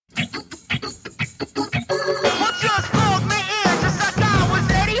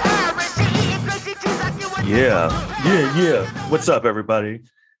Yeah. What's up, everybody?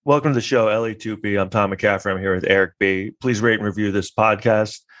 Welcome to the show, LA2P. I'm Tom McCaffrey. I'm here with Eric B. Please rate and review this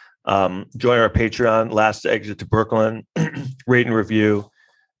podcast. Join our Patreon, Last Exit to Brooklyn. Rate and review.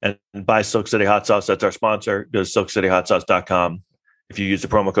 And buy Silk City Hot Sauce. That's our sponsor. Go to silkcityhotsauce.com. If you use the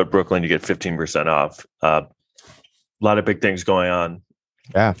promo code Brooklyn, you get 15% off. A lot of big things going on.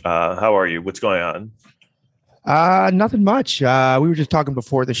 Yeah. How are you? What's going on? Nothing much. We were just talking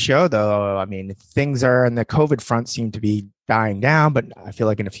before the show, though. I mean, things are on the COVID front seem to be dying down, but I feel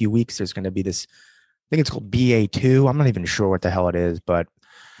like in a few weeks there's going to be this. I think it's called BA2. I'm not even sure what the hell it is, but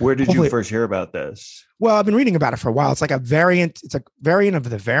where did you first hear about this? Well, I've been reading about it for a while. It's like a variant. It's a variant of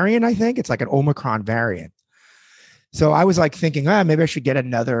the variant. I think it's like an Omicron variant. So I was like thinking, maybe I should get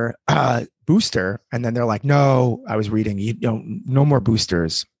another booster. And then they're like, no. I was reading, no more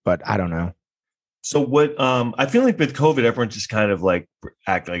boosters. But I don't know. So what? I feel like with COVID, everyone's just kind of like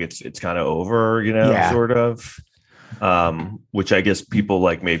act like it's kind of over, sort of. Which I guess people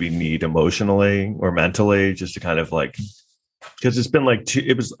like maybe need emotionally or mentally just to kind of like, because it's been like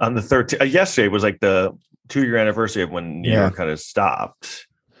it was on the 13th. Yesterday was like the 2-year anniversary of when New York kind of stopped.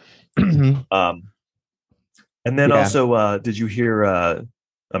 And then also, did you hear?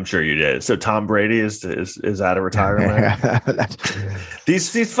 I'm sure you did. So Tom Brady is out of retirement.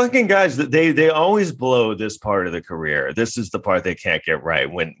 These fucking guys, they always blow this part of the career. This is the part they can't get right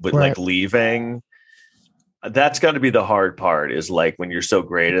like leaving. That's got to be the hard part. Is like when you're so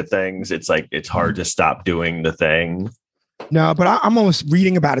great at things, it's like it's hard to stop doing the thing. No, but I'm almost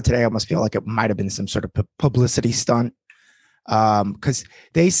reading about it today. I almost feel like it might have been some sort of publicity stunt. Because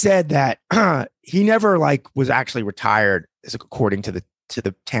they said that he never was actually retired, as according to the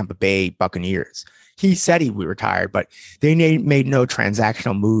Tampa Bay Buccaneers. He said he was retired, but they made no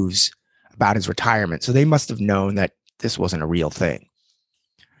transactional moves about his retirement. So they must have known that this wasn't a real thing.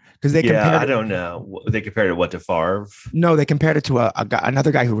 Because I don't know. They compared it to Favre? No, they compared it to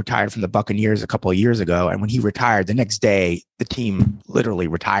another guy who retired from the Buccaneers a couple of years ago. And when he retired, the next day, the team literally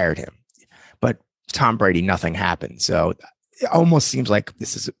retired him. But Tom Brady, nothing happened. So it almost seems like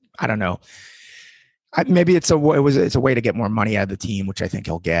this is, I don't know. Maybe it's a way to get more money out of the team, which I think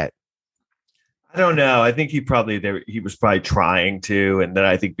he'll get. I don't know. I think he was probably trying to, and then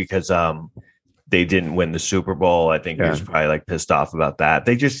I think because they didn't win the Super Bowl, I think he was probably like pissed off about that.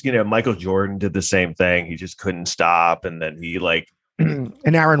 They just, Michael Jordan did the same thing. He just couldn't stop, and then he and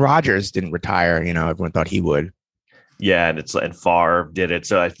Aaron Rodgers didn't retire. Everyone thought he would. Yeah, and Favre did it.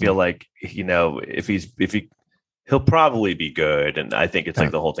 So I feel like if he'll probably be good, and I think it's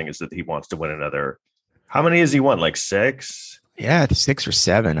like the whole thing is that he wants to win another. How many has he won? Like 6? Yeah, 6 or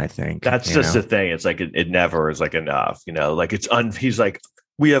 7, I think. That's just the thing. It's like it never is like enough. Like he's like,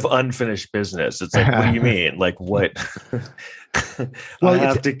 we have unfinished business. It's like, what do you mean? Like what? Well, I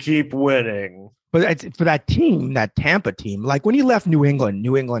have to keep winning. But for that team, that Tampa team, like when he left New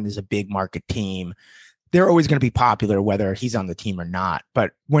England is a big market team. They're always going to be popular, whether he's on the team or not.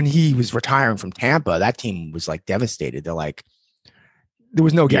 But when he was retiring from Tampa, that team was like devastated. They're like, there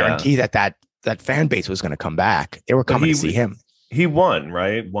was no guarantee that fan base was going to come back. They were coming to see him. He won,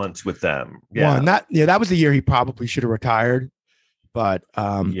 right? Once with them. Yeah. That was the year he probably should have retired. But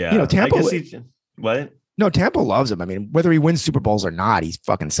Tampa. What? No, Tampa loves him. I mean, whether he wins Super Bowls or not, he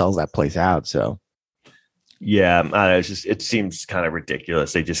fucking sells that place out. So. Yeah, it seems kind of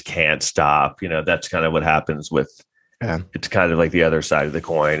ridiculous. They just can't stop. That's kind of what happens with. It's kind of like the other side of the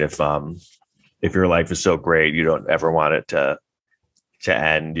coin. If your life is so great, you don't ever want it to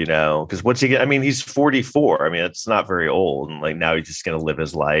end. Because once you get, I mean, he's 44. I mean, it's not very old, and like now he's just going to live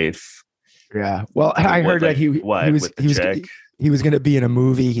his life. Yeah. Well, I heard that he was going to be in a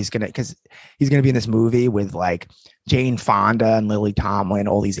movie. He's going to be in this movie with like Jane Fonda and Lily Tomlin,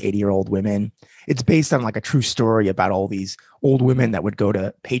 all these 80-year-old women. It's based on like a true story about all these old women that would go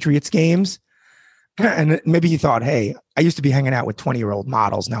to Patriots games. And maybe he thought, hey, I used to be hanging out with 20-year-old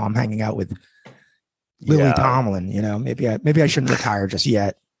models. Now I'm hanging out with Lily Tomlin. Maybe I shouldn't retire just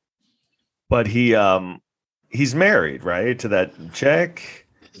yet. But he's married, right, to that chick?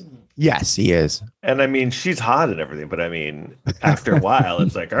 Yes, he is. And I mean, she's hot and everything, but I mean, after a while,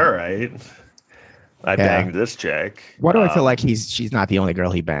 it's like, all right, I banged this chick. Why do I feel like she's not the only girl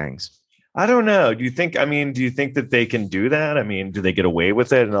he bangs? I don't know. Do you think that they can do that? I mean, do they get away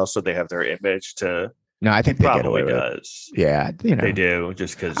with it? And also they have their image to. No, I think they get away with does. It. Yeah. They do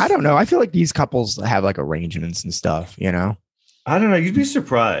just because. I don't know. I feel like these couples have like arrangements and stuff, I don't know. You'd be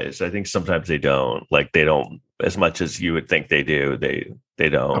surprised. I think sometimes they don't. Like they don't as much as you would think they do. They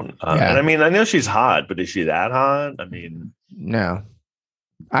don't. And I mean, I know she's hot, but is she that hot? I mean, no.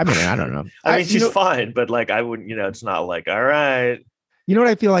 I mean, I don't know. I mean, she's fine, but like, I wouldn't. It's not like, all right. You know what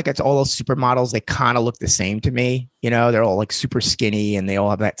I feel like? It's all those supermodels. They kind of look the same to me. You know, they're all like super skinny and they all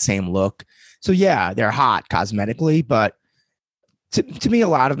have that same look. So yeah, they're hot cosmetically, but to me, a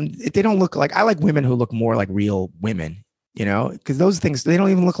lot of them, they don't look like, I like women who look more like real women, you know, because those things, they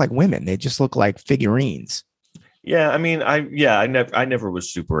don't even look like women. They just look like figurines. Yeah. I mean, I never was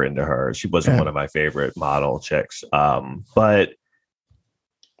super into her. She wasn't one of my favorite model chicks. But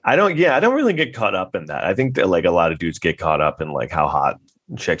I don't really get caught up in that. I think that like a lot of dudes get caught up in like how hot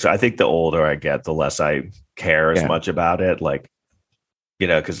chicks are. I think the older I get, the less I care as much about it. Like, you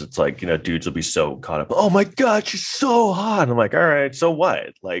know, because it's like, you know, dudes will be so caught up. Oh my God, she's so hot. I'm like, all right, so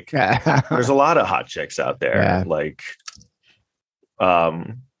what? Like, there's a lot of hot chicks out there. Yeah. Like,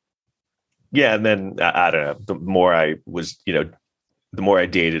 yeah. And then I don't know. The more I was, you know, the more I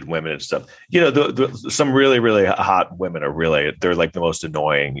dated women and stuff, you know, some really, really hot women are really, they're like the most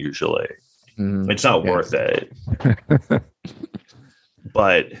annoying usually. It's not worth it.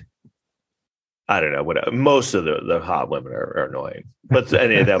 But I don't know what most of the hot women are annoying, but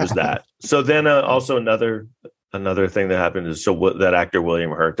anyway, that was that. So then also another thing that happened is that actor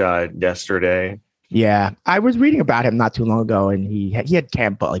William Hurt died yesterday. Yeah, I was reading about him not too long ago, and he had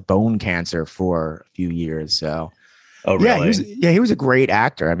bone cancer for a few years. So, oh really? Yeah, he was a great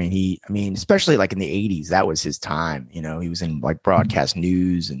actor. I mean, especially like in the '80s, that was his time. You know, he was in like broadcast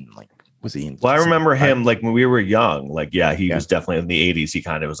news and like. Was he in? Well, I remember him like when we were young. Like, he was definitely in the '80s. He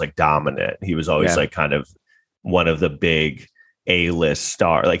kind of was like dominant. He was always like kind of one of the big A-list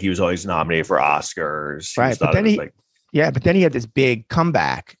star. Like he was always nominated for Oscars. Right, but then he had this big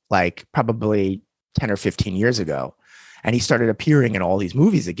comeback, like probably 10 or 15 years ago, and he started appearing in all these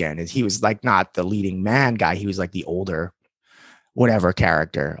movies again. As he was like not the leading man guy. He was like the older, whatever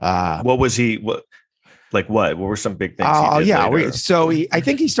character. What was he? What? Like what? What were some big things? I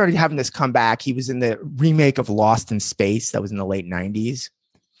think he started having this comeback. He was in the remake of Lost in Space that was in the late 90s.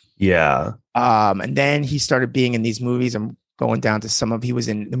 Yeah. And then he started being in these movies. I'm going down to he was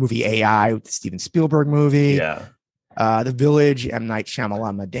in the movie AI, the Steven Spielberg movie. Yeah. The Village, M. Night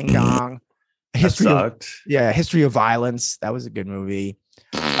Shyamalan, Ding Dong. History of Violence. That was a good movie.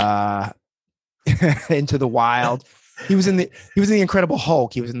 Into the Wild. He was in the Incredible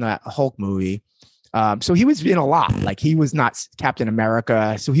Hulk. He was in that Hulk movie. So he was in a lot. Like he was not Captain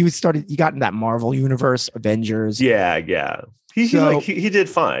America. So he got in that Marvel universe, Avengers. Yeah. He did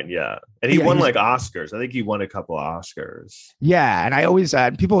fine. Yeah. And he won like Oscars. I think he won a couple of Oscars. Yeah. And I always,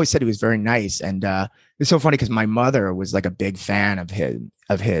 people always said he was very nice. And it's so funny because my mother was like a big fan of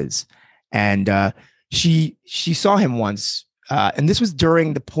his. And she saw him once. And this was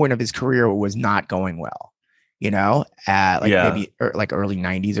during the point of his career where it was not going well. You know, maybe like early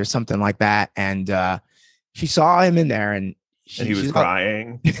 90s or something like that. And she saw him in there and he was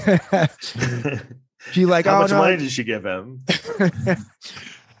crying. She like, how much money did she give him? It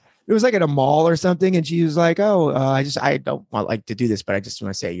was like at a mall or something. And she was like, I don't want like to do this, but I just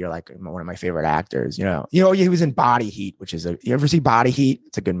want to say you're like one of my favorite actors. You know, he was in Body Heat, which is you ever see Body Heat?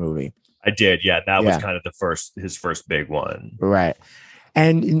 It's a good movie. I did. Yeah. That was kind of his first big one. Right.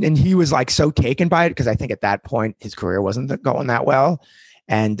 And he was like so taken by it because I think at that point his career wasn't going that well.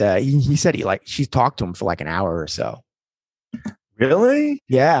 And he said she talked to him for like an hour or so. Really?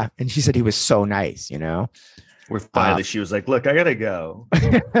 Yeah. And she said he was so nice, you know. Where finally she was like, look, I gotta go.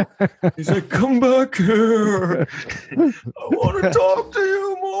 He's like, come back here. I want to talk to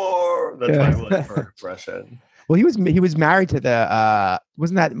you more. That's my for impression. Well, he was married to the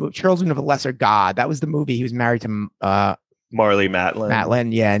wasn't that Children of a Lesser God? That was the movie. He was married to Marlee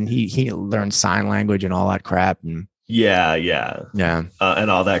Matlin. Yeah, and he learned sign language and all that crap. And yeah, and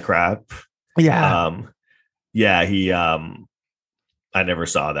all that crap. Yeah, He. I never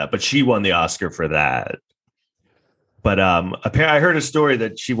saw that, but she won the Oscar for that. But apparently, I heard a story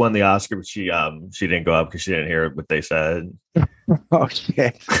that she won the Oscar, but she didn't go up because she didn't hear what they said. Oh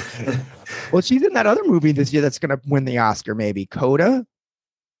shit! Well, she's in that other movie this year that's going to win the Oscar. Maybe Coda.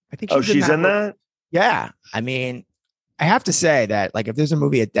 I think. She's in that. Yeah, I mean. I have to say that, like, if there's a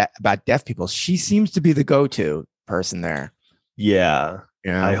movie about deaf people, she seems to be the go-to person there. Yeah,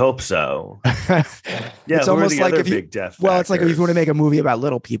 I hope so. It's almost like big deaf. Well, it's like if you want to make a movie about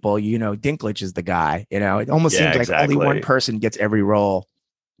little people, you know, Dinklage is the guy. You know, it almost seems like only one person gets every role.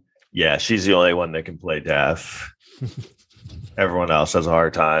 Yeah, she's the only one that can play deaf. Everyone else has a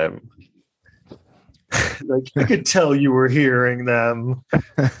hard time. Like I could tell you were hearing them.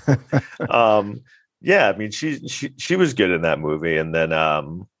 Yeah, I mean, she was good in that movie, and then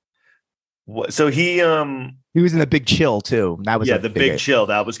so he was in The Big Chill too. That was The Big Chill.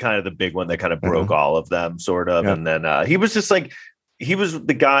 That was kind of the big one that kind of broke all of them, sort of. Yeah. And then he was just like he was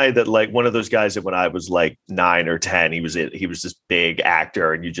the guy that like one of those guys that when I was like 9 or 10, he was this big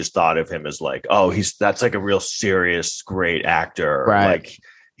actor, and you just thought of him as like, oh, that's like a real serious, great actor. Right. Like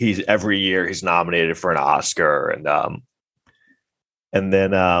he's every year he's nominated for an Oscar, and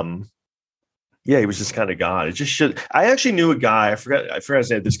then yeah, he was just kind of gone. It just should. I actually knew a guy. I forgot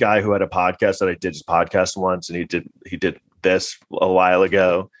his name. This guy who had a podcast that I did his podcast once, and he did this a while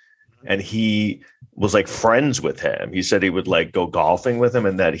ago, and he was like friends with him. He said he would like go golfing with him,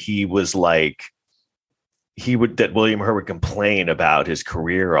 and that he was like that William Hurt would complain about his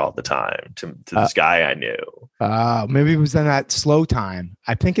career all the time to this guy I knew. Maybe it was in that Slow Time.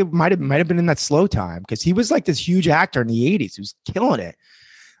 I think it might have been in that Slow Time, because he was like this huge actor in the 80s. He was killing it.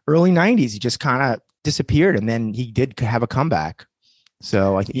 Early 90s, he just kind of disappeared, and then he did have a comeback.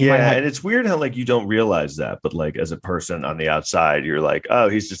 So I think and it's weird how like you don't realize that, but like as a person on the outside, you're like, oh,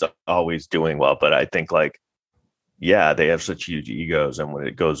 he's just always doing well. But I think like, yeah, they have such huge egos, and when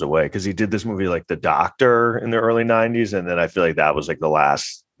it goes away, because he did this movie like The Doctor in the early 90s, and then I feel like that was like the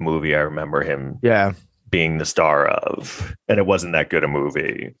last movie I remember him being the star of, and it wasn't that good a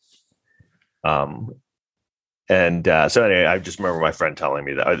movie. So anyway, I just remember my friend telling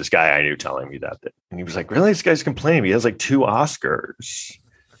me that, or this guy I knew telling me that, and he was like, really, this guy's complaining. He has like 2 Oscars.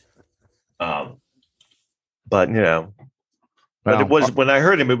 But you know, but it was, when I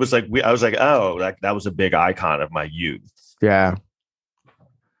heard him, it was like, I was like, oh, that was a big icon of my youth. Yeah.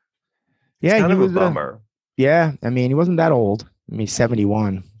 Yeah. It's kind of a bummer. Yeah. I mean, he wasn't that old. I mean,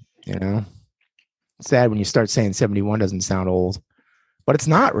 71, you know, it's sad when you start saying 71 doesn't sound old, but it's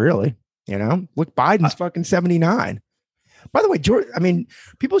not really. You know, look, Biden's fucking 79. By the way, George, I mean,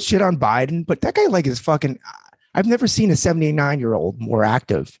 people shit on Biden, but that guy like is fucking, I've never seen a 79-year-old more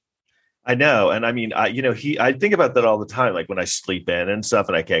active. I know. And I mean, I think about that all the time. Like when I sleep in and stuff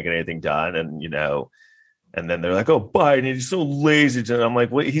and I can't get anything done, and, you know, and then they're like, oh, Biden, he's so lazy. And I'm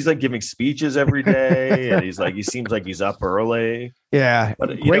like, what? He's like giving speeches every day. And he's like, he seems like he's up early. Yeah.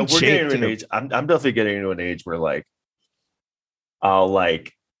 But, you know, we're getting to an age. I'm definitely getting into an age where like, I'll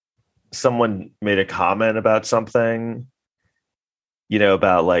like, someone made a comment about something, you know,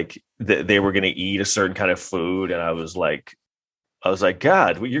 about like they were going to eat a certain kind of food. And I was like,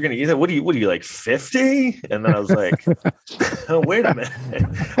 God, you're going to eat that? What are you like 50? And then I was like, oh, wait a minute.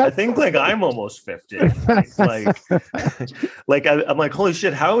 I think like I'm almost 50. Like I'm like, holy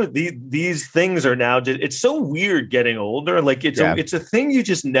shit. How are these things are now it's so weird getting older. Like it's a thing you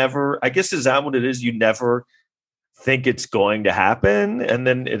just never, I guess, is that what it is? You never think it's going to happen.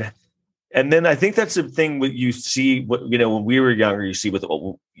 And then I think that's the thing what you see, you know, when we were younger, you see with,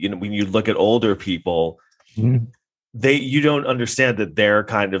 you know, when you look at older people, you don't understand that they're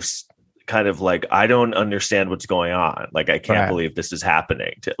kind of like, I don't understand what's going on. Like, I can't believe this is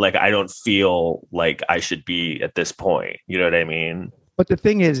happening. Like, I don't feel like I should be at this point. You know what I mean? But the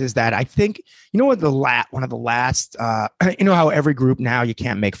thing is that I think, you know what, one of the last, you know how every group now, you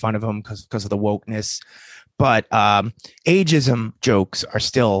can't make fun of them because of the wokeness, but ageism jokes are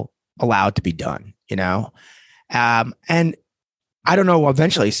still allowed to be done, you know? And I don't know,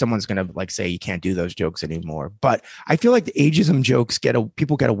 eventually someone's going to like say you can't do those jokes anymore. But I feel like the ageism jokes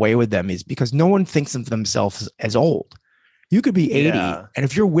people get away with them is because no one thinks of themselves as old. You could be 80 and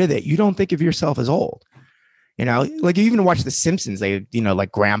if you're with it, you don't think of yourself as old. You know, like you even watch The Simpsons, they, you know,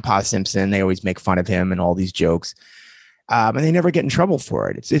 like Grandpa Simpson, they always make fun of him and all these jokes. And they never get in trouble for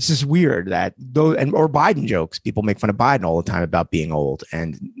it. It's just weird that or Biden jokes. People make fun of Biden all the time about being old,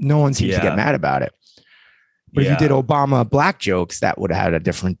 and no one seems to get mad about it. But if you did Obama black jokes, that would have had a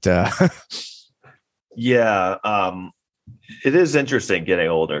different. It is interesting getting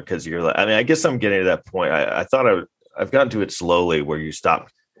older because you're like, I mean, I guess I'm getting to that point. I thought I've gotten to it slowly where you stop.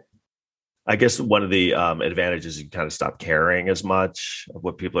 I guess one of the advantages is you kind of stop caring as much of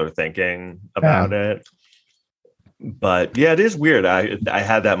what people are thinking about it. But yeah, it is weird. I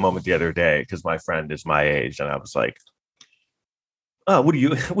had that moment the other day because my friend is my age, and I was like, "Oh, what are you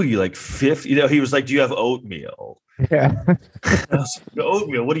like 50?" You know, he was like, "Do you have oatmeal?" Yeah, I was like,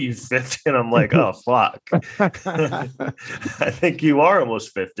 oatmeal. What are you 50? And I'm like, "Oh fuck, I think you are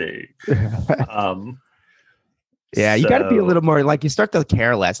almost 50." Yeah, you got to be a little more like you start to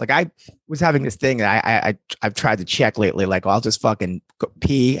care less. Like I was having this thing that I've tried to check lately. Like I'll just fucking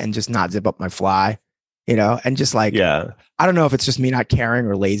pee and just not zip up my fly. You know, and just like, I don't know if it's just me not caring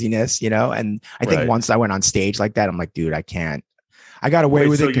or laziness, you know, and I think once I went on stage like that, I'm like, dude, I can't, I got away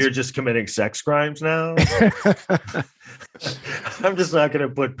with it. So you're just committing sex crimes now? I'm just not going to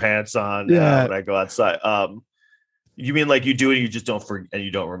put pants on when I go outside. You mean like you do it, you just don't forget and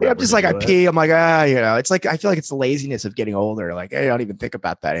you don't remember? Yeah, I'm just like, I pee. I'm like, you know, it's like, I feel like it's the laziness of getting older. Like, I don't even think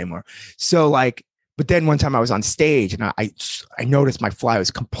about that anymore. So like, But then one time I was on stage and I noticed my fly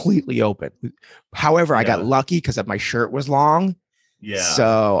was completely open. However, I got lucky because my shirt was long. Yeah.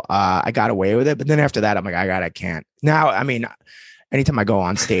 So I got away with it. But then after that, I'm like, I can't. Now, I mean, anytime I go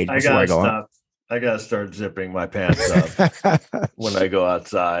on stage before I go on, I gotta start zipping my pants up when I go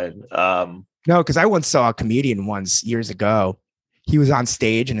outside. No, because I once saw a comedian once years ago. He was on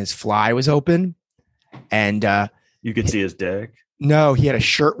stage and his fly was open, and you could see his dick. No, he had a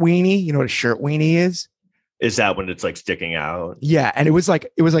shirt weenie. You know what a shirt weenie is? Is that when it's like sticking out? Yeah, and it was like a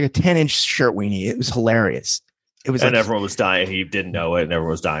 10-inch shirt weenie. It was hilarious. It was, and everyone was dying. He didn't know it, and everyone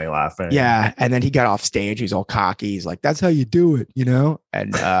was dying laughing. Yeah, and then he got off stage. He's all cocky. He's like, "That's how you do it," you know.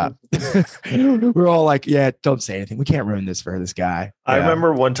 And we're all like, "Yeah, don't say anything. We can't ruin this for this guy." I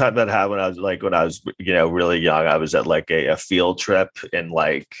remember one time that happened. When I was really young. I was at like a field trip in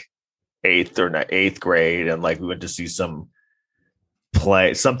like eighth grade, and like we went to see some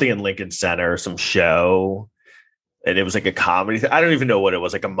play, something in Lincoln Center, some show. And it was like a comedy. I don't even know what it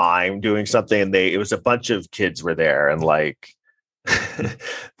was, like a mime doing something. And it was a bunch of kids were there. And like,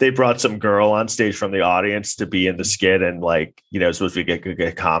 they brought some girl on stage from the audience to be in the skit. And like, you know, it was supposed to be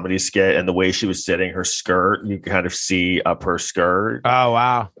a comedy skit. And the way she was sitting, her skirt, you kind of see up her skirt. Oh,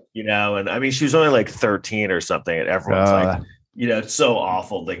 wow. You know, and I mean, she was only like 13 or something. And everyone's like, you know, it's so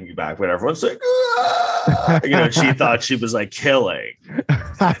awful thinking back, but everyone's like, you know, she thought she was like killing.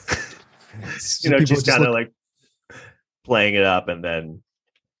 You know, she's kind of like playing it up, and then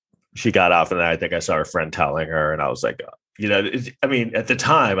she got off, and then I think I saw her friend telling her, and I was like, you know, I mean, at the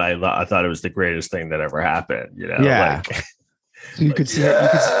time, I thought it was the greatest thing that ever happened. You know, yeah. Like, so you could see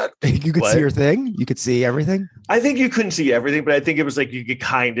it. You could see her thing. You could see everything. I think you couldn't see everything, but I think it was like you could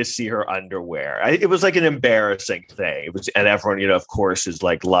kind of see her underwear. It was like an embarrassing thing. It was, and everyone, you know, of course, is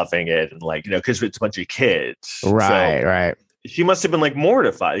like loving it, and like, you know, because it's a bunch of kids, right? So right. She must have been like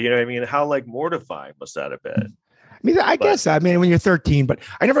mortified. You know what I mean? How like mortifying must that have been? I mean, I guess, I mean, when you're 13, but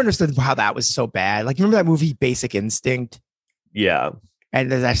I never understood how that was so bad. Like, you remember that movie Basic Instinct? Yeah.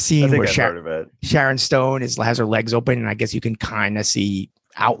 And there's that scene where Sharon Stone has her legs open, and I guess you can kind of see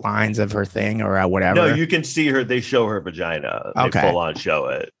outlines of her thing or whatever. No, you can see her. They show her vagina. They full on show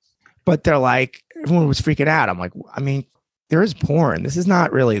it. But they're like, everyone was freaking out. I'm like, I mean, there is porn. This is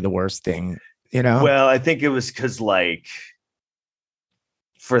not really the worst thing, you know? Well, I think it was because like,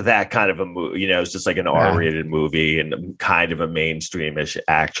 for that kind of a movie, you know, it's just like an R-rated movie and kind of a mainstreamish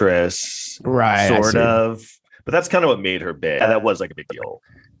actress, right? Sort of. But that's kind of what made her big. That was like a big deal.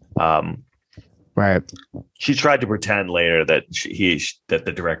 Right. She tried to pretend later that that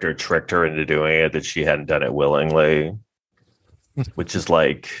the director tricked her into doing it, that she hadn't done it willingly, which is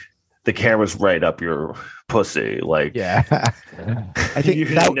like the camera's right up your pussy. Like, yeah, I think you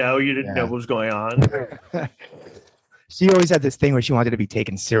didn't know what was going on. She always had this thing where she wanted to be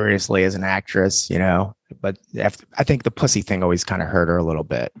taken seriously as an actress, you know, but I think the pussy thing always kind of hurt her a little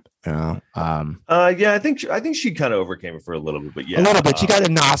bit, you know? Yeah, I think she kind of overcame it for a little bit, but yeah. A little bit. She got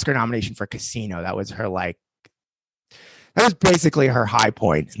an Oscar nomination for Casino. That was her that was basically her high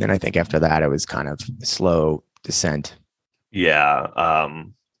point. And then I think after that, it was kind of slow descent. Yeah.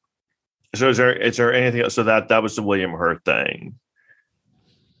 So is there anything else? So that was the William Hurt thing.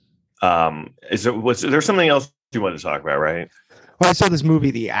 Was there something else you wanted to talk about, right? Well, I saw this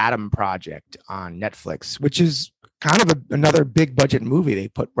movie, The Adam Project, on Netflix, which is kind of another big budget movie they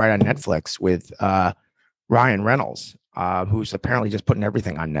put right on Netflix with Ryan Reynolds, who's apparently just putting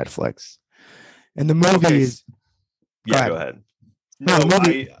everything on Netflix. And the movie is... Yeah, go ahead. No,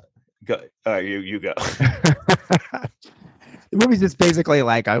 you go. The movie's just basically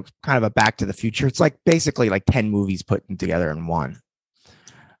like a kind of a Back to the Future. It's like basically like 10 movies put together in one.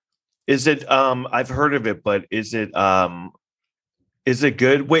 Is it I've heard of it, but is it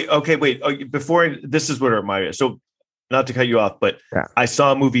good? Wait. Before this is what it reminded me. So not to cut you off, but yeah. I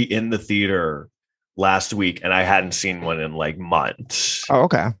saw a movie in the theater last week and I hadn't seen one in like months. Oh,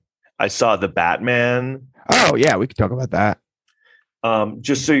 okay. I saw The Batman. Oh yeah, we could talk about that. I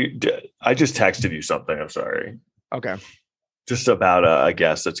just texted you something. I'm sorry. Okay. Just about a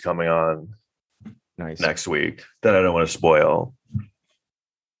guest that's coming on next week that I don't want to spoil.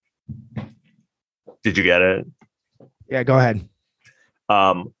 Did you get it? Yeah, go ahead.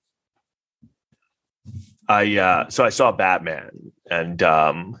 I saw Batman and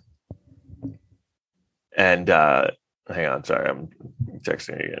hang on, sorry, I'm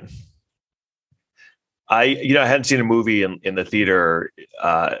texting again. I hadn't seen a movie in the theater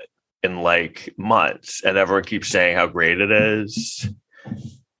in like months, and everyone keeps saying how great it is.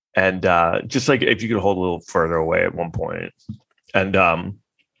 And just like if you could hold a little further away at one point. And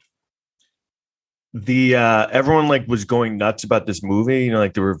the everyone like was going nuts about this movie, you know,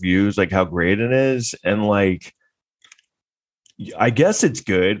 like the reviews, like how great it is, and like I guess it's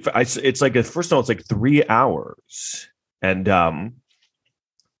good. It's like first of all, it's like 3 hours, and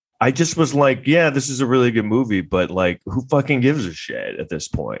I just was like, yeah, this is a really good movie, but like, who fucking gives a shit at this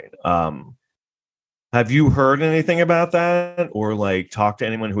point? Have you heard anything about that, or like talked to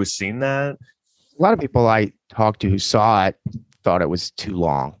anyone who has seen that? A lot of people I talked to who saw it thought it was too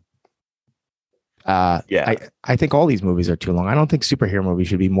long. Yeah, I think all these movies are too long. I don't think superhero movies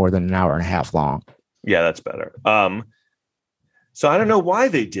should be more than an hour and a half long. Yeah, that's better. So I don't know why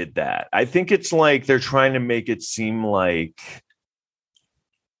they did that. I think it's like they're trying to make it seem like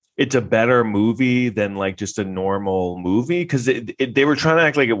it's a better movie than like just a normal movie, because they were trying to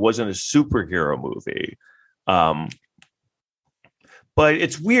act like it wasn't a superhero movie. But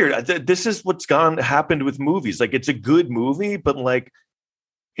it's weird. This is what's happened with movies. Like, it's a good movie, but like,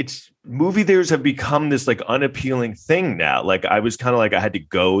 it's movie theaters have become this like unappealing thing now. Like, I was kind of like, I had to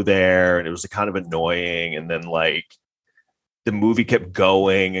go there, and it was kind of annoying. And then like the movie kept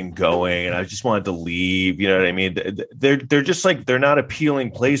going and going, and I just wanted to leave. You know what I mean? They're just like, they're not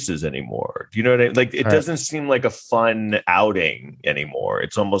appealing places anymore. Do you know what I mean? Like, it doesn't seem like a fun outing anymore.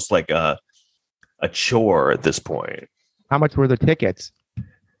 It's almost like a chore at this point. How much were the tickets?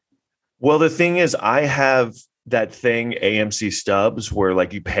 Well, the thing is, I have that thing, AMC Stubs, where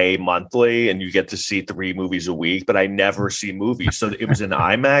like you pay monthly and you get to see 3 movies a week, but I never see movies. So it was in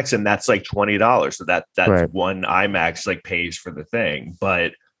IMAX, and that's like $20. So that's right. One IMAX like pays for the thing.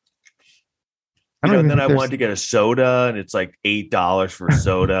 But you know, and then I wanted to get a soda, and it's like $8 for a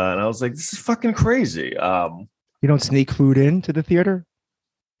soda. And I was like, this is fucking crazy. You don't sneak food into the theater?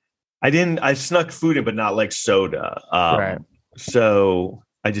 I snuck food in, but not like soda. Right. So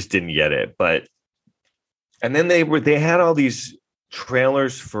I just didn't get it. And then they had all these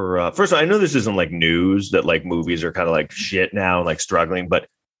trailers for first of all, I know this isn't like news that like movies are kind of like shit now and like struggling, but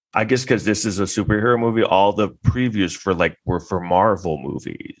I guess because this is a superhero movie, all the previews were for Marvel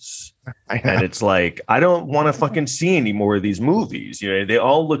movies. And it's like, I don't want to fucking see any more of these movies. You know, they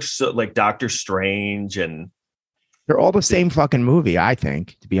all look so like Doctor Strange, and they're all the same fucking movie, I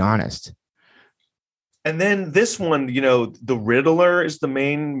think, to be honest. And then this one, you know, the Riddler is the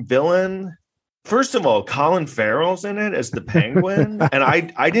main villain. First of all, Colin Farrell's in it as the Penguin. And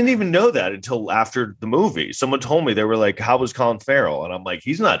I didn't even know that until after the movie. Someone told me, they were like, how was Colin Farrell? And I'm like,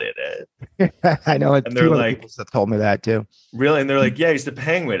 he's not in it. I know. And they're like, people told me that too. Really? And they're like, yeah, he's the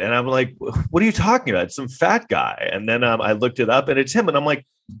Penguin. And I'm like, what are you talking about? It's some fat guy. And then I looked it up, and it's him. And I'm like,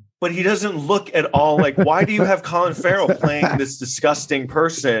 but he doesn't look at all like, why do you have Colin Farrell playing this disgusting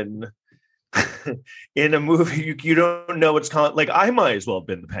person in a movie? You don't know what's Colin. Like, I might as well have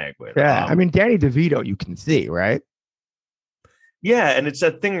been the Penguin. Yeah, I mean, Danny DeVito, you can see, right? Yeah, and it's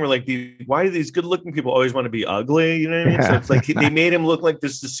that thing where like, why do these good-looking people always want to be ugly? You know what I mean? Yeah. So it's like they made him look like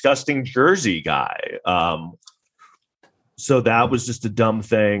this disgusting Jersey guy. So that was just a dumb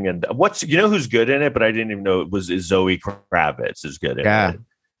thing. And you know who's good in it? But I didn't even know is Zoe Kravitz is good in it.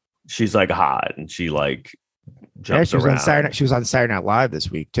 She's like hot, and she like jumps around. She was on Saturday Night Live this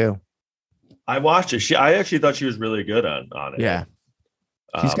week too. I watched it. I actually thought she was really good on it. Yeah,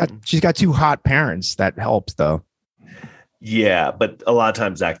 she's got 2 hot parents. That helps though. Yeah, but a lot of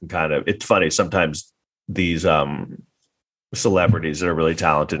times that can it's funny. Sometimes these celebrities that are really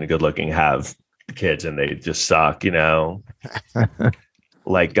talented and good looking have kids, and they just suck. You know,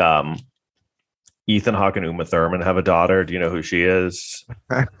 like Ethan Hawke and Uma Thurman have a daughter. Do you know who she is?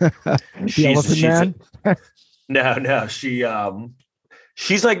 She's No.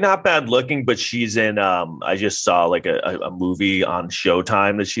 She's like not bad looking, but she's in. I just saw like a movie on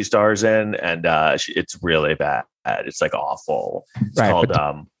Showtime that she stars in, and it's really bad. It's like awful. It's called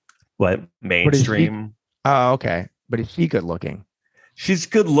Mainstream. Oh, okay. But is she good looking? She's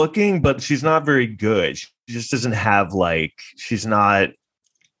good looking, but she's not very good. She just doesn't have like. She's not.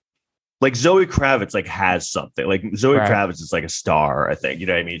 Like Zoe Kravitz like has something. Like Zoe Kravitz is like a star, I think. You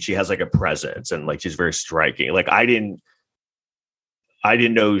know what I mean? She has like a presence, and like she's very striking. Like I didn't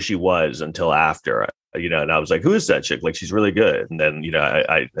know who she was until after, you know, and I was like, who is that chick? Like, she's really good. And then, you know,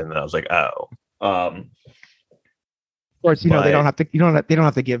 I was like, oh. Of course, you know, they don't have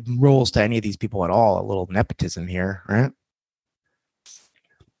to give roles to any of these people at all. A little nepotism here, right?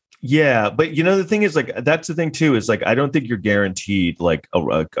 Yeah, but you know, the thing is, like, that's the thing too, is like, I don't think you're guaranteed like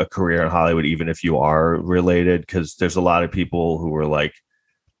a career in Hollywood, even if you are related, because there's a lot of people who are like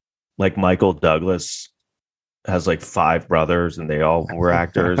Michael Douglas has like 5 brothers, and they all were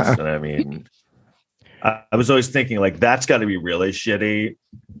actors. And I mean, I was always thinking like, that's got to be really shitty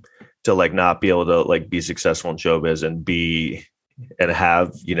to like not be able to like be successful in showbiz and be and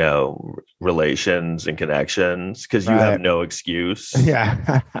have, relations and connections, because you have no excuse.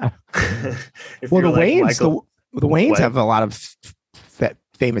 Yeah. Well, the Wayans, the Wayans have a lot of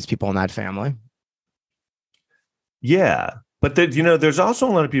famous people in that family. Yeah. But there's also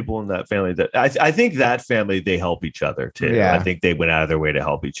a lot of people in that family that I think that family, they help each other too. Yeah. I think they went out of their way to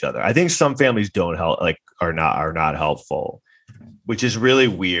help each other. I think some families don't help, like are not helpful, which is really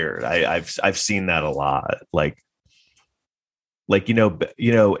weird. I've seen that a lot. Like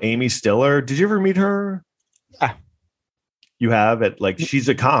Amy Stiller. Did you ever meet her? Yeah. You have it. Like, she's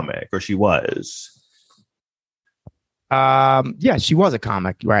a comic, or she was. Yeah, she was a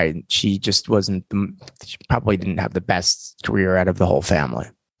comic, right? She just wasn't. She probably didn't have the best career out of the whole family.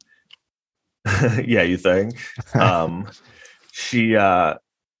 Yeah, you think? She.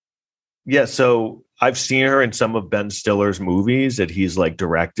 Yeah, so I've seen her in some of Ben Stiller's movies that he's like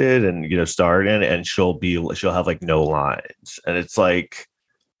directed and starred in, and she'll have like no lines, and it's like,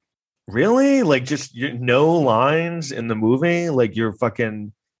 really, like, just no lines in the movie, like you're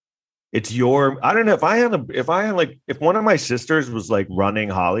fucking. It's your, I don't know, if one of my sisters was like running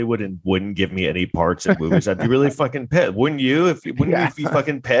Hollywood and wouldn't give me any parts in movies, I'd be really fucking pissed. Wouldn't you? Wouldn't you be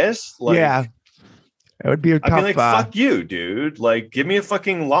fucking pissed? Like, yeah, it would be a tough. I'd be like, fuck you, dude. Like, give me a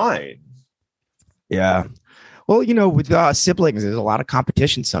fucking line. Yeah. Well, with siblings, there's a lot of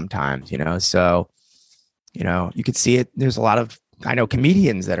competition sometimes, so, you could see it. There's a lot of, I know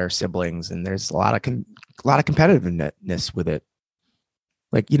comedians that are siblings, and there's a lot of competitiveness with it.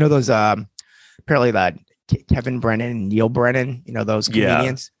 Like, those, apparently that Kevin Brennan and Neil Brennan, those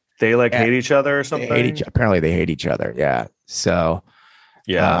comedians. Yeah. They hate each other or something. Apparently they hate each other. Yeah. So,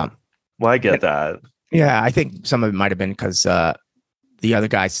 yeah. Well, I get that. Yeah. I think some of it might've been because, the other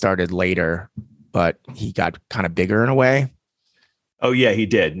guy started later, but he got kind of bigger in a way. Oh yeah, he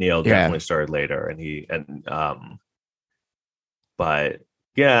did. Neil definitely started later, but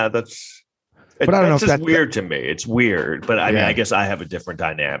yeah, that's. But I don't know if that's weird to me. It's weird, but I mean, I guess I have a different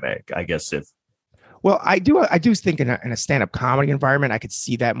dynamic. I guess I do think in a stand-up comedy environment, I could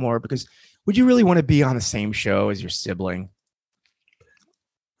see that more, because would you really want to be on the same show as your sibling?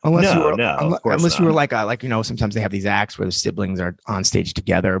 Unless you were like sometimes they have these acts where the siblings are on stage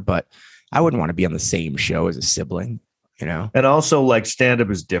together, but I wouldn't want to be on the same show as a sibling, And also, like, stand-up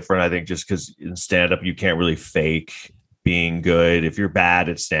is different, I think, just because in stand-up you can't really fake being good. If you're bad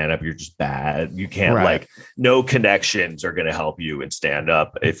at stand-up, you're just bad. You can't like, no connections are going to help you in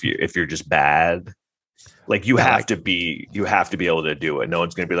stand-up if you're just bad. Like, you have to be able to do it. No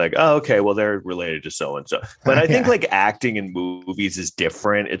one's going to be like, oh, okay, well, they're related to so and so. But I think like acting in movies is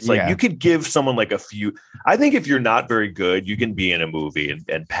different. It's like you could give someone like a few. I think if you're not very good, you can be in a movie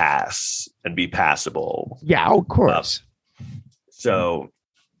and pass and be passable. Yeah, of course. So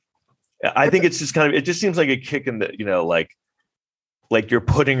I think it's just it just seems like a kick in the, like you're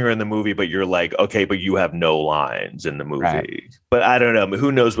putting her in the movie, but you're like, okay, but you have no lines in the movie. Right. But I don't know.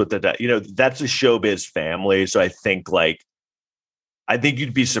 Who knows what that's a showbiz family. So I think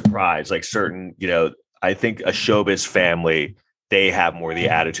you'd be surprised. Like certain, I think a showbiz family, they have more the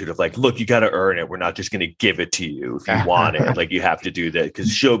attitude of like, look, you got to earn it. We're not just going to give it to you if you want it. Like, you have to do that, because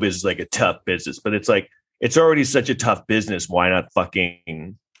showbiz is like a tough business. But it's like, it's already such a tough business. Why not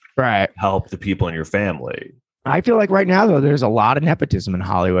fucking help the people in your family? I feel like right now, though, there's a lot of nepotism in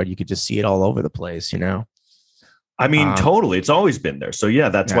Hollywood. You could just see it all over the place, I mean, totally. It's always been there. So yeah,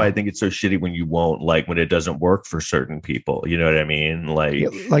 that's why I think it's so shitty when you won't, like, when it doesn't work for certain people. You know what I mean?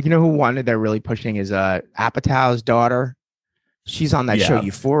 Like who wanted, they're really pushing is Apatow's daughter. She's on that show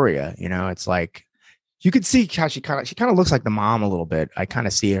Euphoria. It's like, you could see how she kind of looks like the mom a little bit. I kind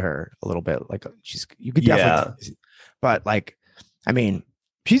of see her a little bit like you could definitely, but like, I mean,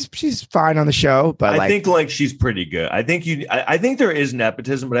 she's fine on the show, but I think like she's pretty good. I think there is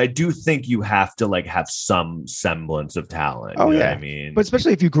nepotism, but I do think you have to like have some semblance of talent. Oh yeah, I mean, but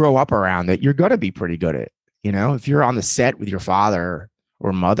especially if you grow up around it, you're gonna be pretty good at it. If you're on the set with your father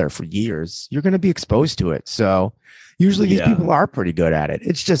or mother for years, you're gonna be exposed to it. So usually these people are pretty good at it.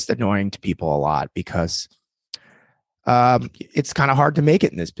 It's just annoying to people a lot because it's kind of hard to make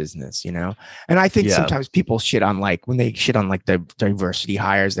it in this business, And I think sometimes people shit on when they shit on like the diversity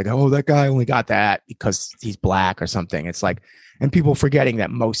hires, they go, oh, that guy only got that because he's black or something. It's like, and people forgetting that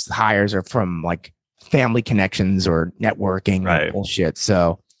most hires are from like family connections or networking and bullshit.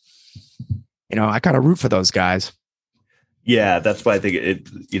 So, I kind of root for those guys. Yeah, that's why I think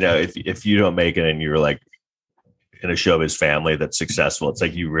if you don't make it and you're like in a showbiz family that's successful, it's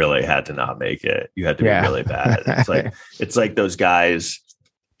like you really had to not make it. You had to be really bad. It's like those guys.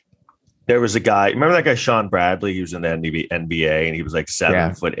 There was a guy. Remember that guy Sean Bradley? He was in the NBA and he was like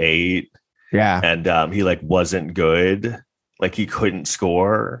 7'8". Yeah, and he like wasn't good. like he couldn't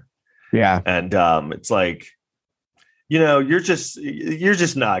score. Yeah. And it's like, you're just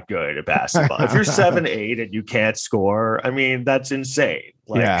not good at basketball. If you're 7'8" and you can't score, I mean, that's insane.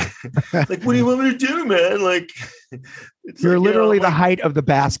 Like, yeah. Like, what do you want me to do, man? Like, you're like, literally the height of the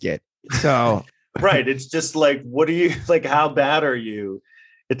basket. So right. It's just like, what are you like? How bad are you?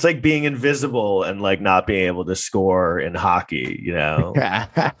 It's like being invisible and like not being able to score in hockey,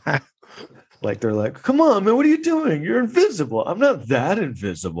 Like they're like, come on, man, what are you doing? You're invisible. I'm not that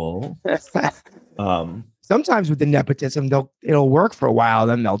invisible. Sometimes with the nepotism, it'll work for a while.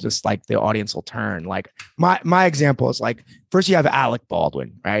 Then they'll just like the audience will turn. Like my example is like, first you have Alec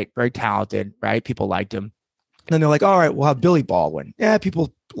Baldwin, right? Very talented, right? People liked him. Then they're like, all right, we'll have Billy Baldwin. Yeah,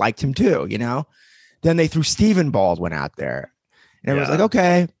 people liked him too, Then they threw Stephen Baldwin out there. And everyone's like,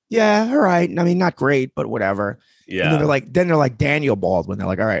 okay, yeah, all right. I mean, not great, but whatever. Yeah. And then they're like Daniel Baldwin. They're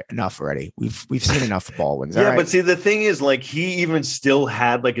like, all right, enough already. We've seen enough of Baldwins. Yeah, right. But see, the thing is, like, he even still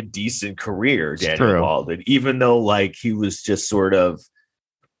had like a decent career, Daniel Baldwin, even though like he was just sort of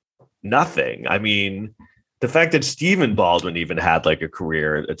nothing. I mean, the fact that Stephen Baldwin even had like a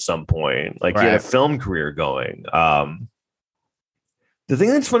career at some point, like he had a film career going. The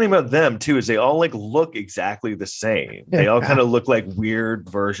thing that's funny about them too is they all like look exactly the same. They all kind of look like weird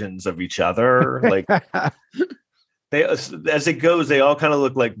versions of each other. Like they, as it goes, they all kind of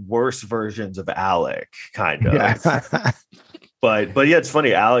look like worse versions of Alec, kind of. Yeah. But yeah, it's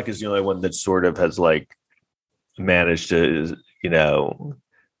funny. Alec is the only one that sort of has like managed to,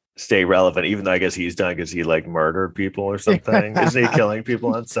 stay relevant, even though I guess he's done because he like murdered people or something. Isn't he killing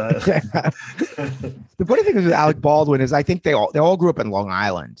people on set? The funny thing is with Alec Baldwin is I think they all grew up in Long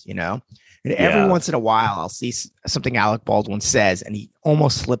Island, and every once in a while I'll see something Alec Baldwin says and he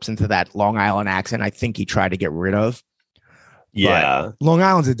almost slips into that Long Island accent I think he tried to get rid of. Yeah. But Long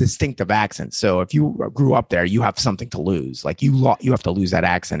Island's a distinctive accent. So if you grew up there, you have something to lose. Like you have to lose that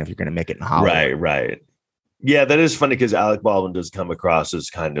accent if you're going to make it in Hollywood. Right. Yeah, that is funny because Alec Baldwin does come across as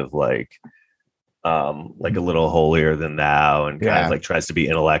kind of like a little holier than thou and kind of like tries to be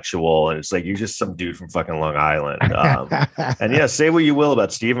intellectual. And it's like, you're just some dude from fucking Long Island. And yeah, say what you will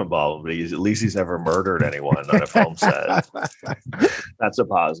about Stephen Baldwin, but at least he's never murdered anyone on a film set. That's a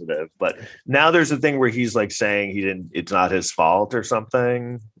positive. But now there's a thing where he's like saying it's not his fault or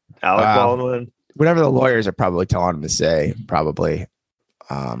something. Alec Baldwin. Whatever the lawyers are probably telling him to say, probably.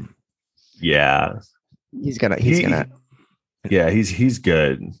 Yeah. He's gonna yeah, he's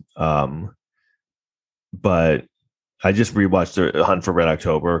good. But I just rewatched The Hunt for Red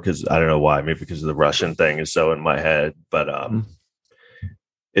October because I don't know why, maybe because of the Russian thing is so in my head. But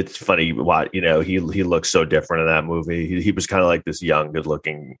it's funny what he looks so different in that movie. He was kind of like this young, good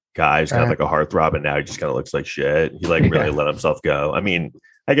looking guy. He's kind of like a heartthrob, and now he just kind of looks like shit. He like really let himself go. I mean,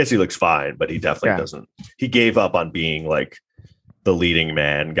 I guess he looks fine, but he definitely doesn't. He gave up on being like the leading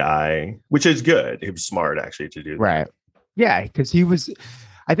man guy, which is good. He was smart actually to do that. Right. Yeah, because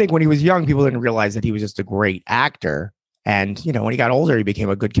I think when he was young, people didn't realize that he was just a great actor. And, when he got older, he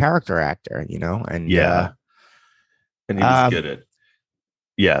became a good character actor, and and he was good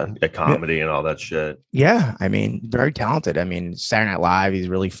at comedy and all that shit. Yeah. I mean, very talented. I mean, Saturday Night Live, he's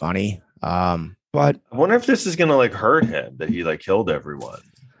really funny. But I wonder if this is going to like hurt him that he like killed everyone.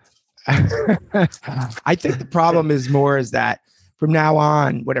 I think the problem is that from now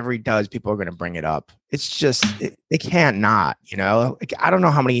on, whatever he does, people are going to bring it up. It's just, they can't not, like, I don't know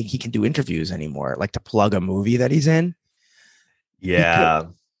how many he can do interviews anymore, like to plug a movie that he's in. Yeah.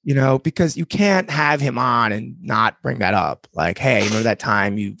 Because you can't have him on and not bring that up. Like, hey, remember that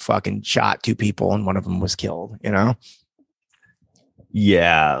time you fucking shot 2 people and one of them was killed,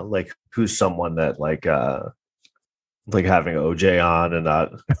 Yeah. Like who's someone that like having OJ on and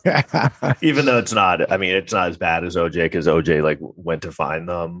not, even though it's not as bad as OJ because OJ like went to find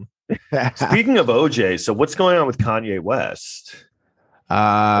them. Speaking of OJ, so what's going on with Kanye West?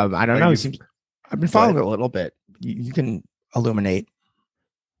 I don't know. I've been following it a little bit. You can illuminate.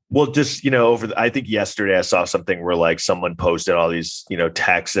 Well, just, I think yesterday I saw something where like someone posted all these,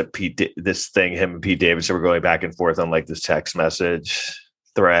 texts that him and Pete Davidson were going back and forth on like this text message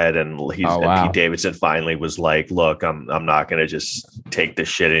thread, and and Pete Davidson finally was like, look, I'm not going to just take this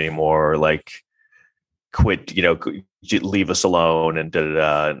shit anymore. Like quit, leave us alone. And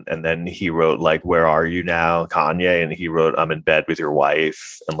and then he wrote like, where are you now, Kanye? And he wrote, I'm in bed with your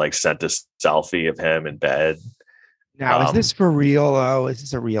wife, and like sent a selfie of him in bed. Now, is this for real? Oh, is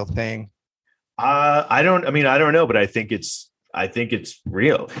this a real thing? I don't know, but I think it's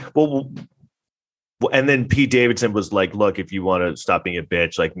real. Well, and then Pete Davidson was like, look, if you want to stop being a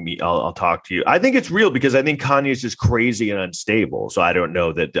bitch, like me, I'll talk to you. I think it's real because I think Kanye's just crazy and unstable. So I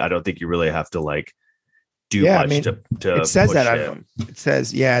don't think you really have to like do much to it says push that him. It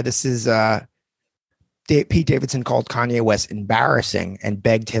says, this is Pete Davidson called Kanye West embarrassing and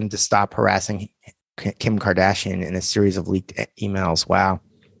begged him to stop harassing Kim Kardashian in a series of leaked emails. Wow.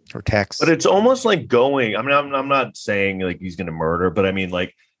 Or texts. But it's almost like going, I mean, I'm not saying like he's going to murder, but I mean,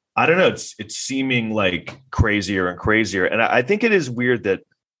 like, I don't know. It's seeming like crazier and crazier. And I think it is weird that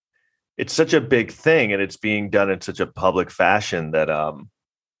it's such a big thing and it's being done in such a public fashion that,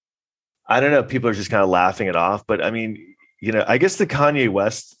 I don't know, people are just kind of laughing it off. But I mean, you know, I guess the Kanye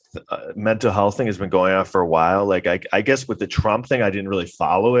West mental health thing has been going on for a while. Like, I guess with the Trump thing, I didn't really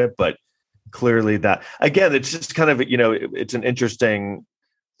follow it, but clearly that, again, it's just kind of, you know, it's an interesting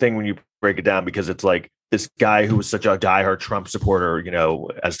thing when you break it down, because it's like this guy who was such a diehard Trump supporter, you know,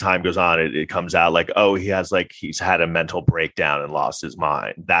 as time goes on, it comes out like, oh, he's had a mental breakdown and lost his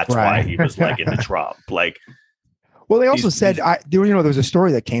mind. That's why he was like into Trump. Like, well, they also said, there was a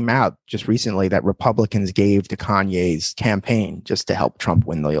story that came out just recently that Republicans gave to Kanye's campaign just to help Trump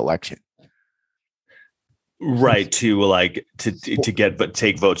win the election. Right. To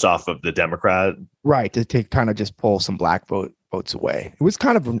take votes off of the Democrat. Right. To take kind of just pull some black votes away. It was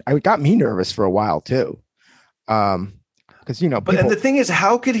kind of, it got me nervous for a while too. Because, you know, and the thing is,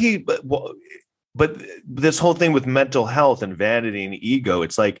 how could he, but this whole thing with mental health and vanity and ego,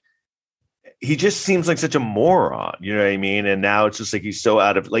 it's like, he just seems like such a moron, you know what I mean? And now it's just like, he's so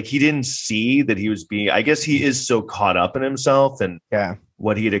out of, like, he didn't see that he was being, I guess he is so caught up in himself and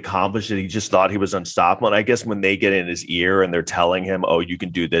what he had accomplished that he just thought he was unstoppable. And I guess when they get in his ear and they're telling him, oh, you can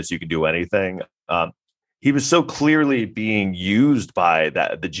do this, you can do anything. He was so clearly being used by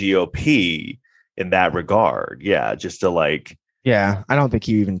the GOP in that regard. Yeah. Just to like, I don't think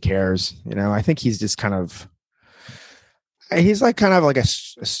he even cares. You know, I think he's just kind of like a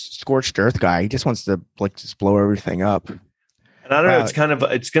scorched earth guy. He just wants to like just blow everything up. And I don't know.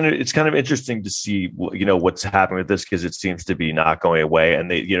 It's kind of interesting to see, you know, what's happening with this, because it seems to be not going away,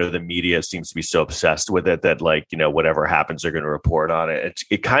 and they, you know, the media seems to be so obsessed with it that, like, you know, whatever happens, they're going to report on it.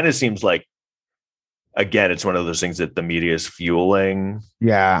 It kind of seems like, again, it's one of those things that the media is fueling.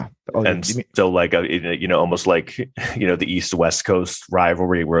 Yeah. And so like, you know, almost like, you know, the East West Coast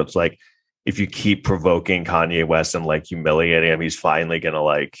rivalry, where it's like, if you keep provoking Kanye West and like humiliating him, he's finally going to,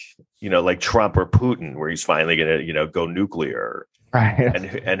 like, you know, like Trump or Putin, where he's finally going to, you know, go nuclear. Right.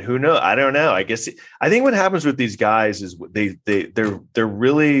 And who knows? I don't know. I think what happens with these guys is they're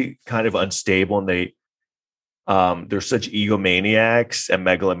really kind of unstable, and they're such egomaniacs and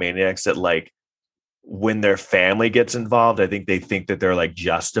megalomaniacs that, like, when their family gets involved, I think they think that they're like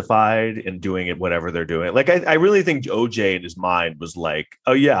justified in doing it, whatever they're doing. Like, I really think OJ in his mind was like,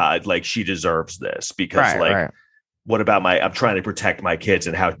 oh yeah, like, she deserves this because what about I'm trying to protect my kids,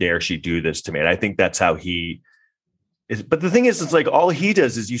 and how dare she do this to me? And I think that's how he is. But the thing is, it's like, all he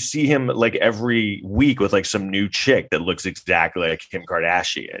does is you see him like every week with like some new chick that looks exactly like Kim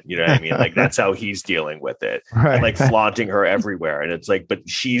Kardashian. You know what I mean? Like, that's how he's dealing with it. Right. And like flaunting her everywhere. And it's like, but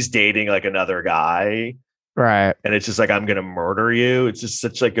she's dating like another guy. Right. And it's just like, I'm going to murder you. It's just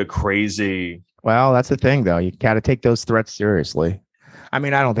such like a crazy. Well, that's the thing though. You got to take those threats seriously. I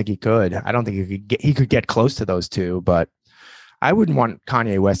mean, I don't think he could. I don't think he could get close to those two, but I wouldn't want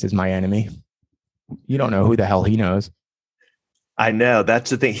Kanye West as my enemy. You don't know who the hell he knows. I know,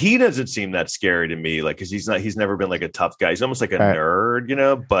 that's the thing. He doesn't seem that scary to me, like, because he's never been like a tough guy. He's almost like a nerd, you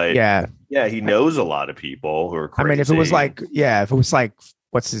know. But yeah, he knows a lot of people who are crazy. I mean, if it was like,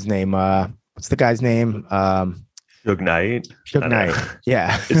 what's his name? What's the guy's name? Suge Knight. Suge Knight.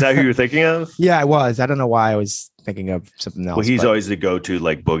 Yeah. Is that who you're thinking of? Yeah, I was. I don't know why I was thinking of something else. Well, he's always the go-to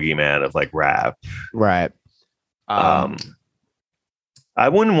like boogeyman of like rap. Right. I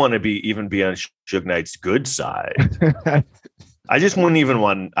wouldn't want to even be on Suge Knight's good side. I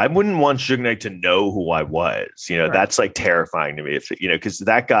wouldn't want Suge Knight to know who I was. You know, that's like terrifying to me. If, you know, because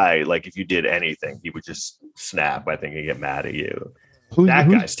that guy, like, if you did anything, he would just snap, I think, and get mad at you. That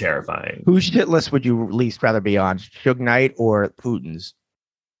guy's terrifying. Whose shit list would you least rather be on, Suge Knight or Putin's?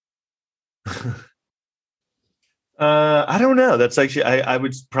 I don't know. That's actually, I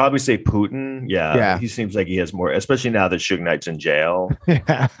would probably say Putin. Yeah. He seems like he has more, especially now that Suge Knight's in jail.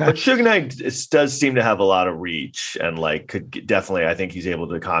 Yeah. But Suge Knight does seem to have a lot of reach, and like could definitely, I think he's able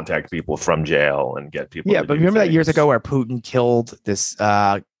to contact people from jail and get people. Yeah, but remember that years ago where Putin killed this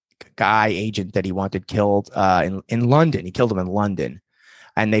guy agent that he wanted killed in London. He killed him in London,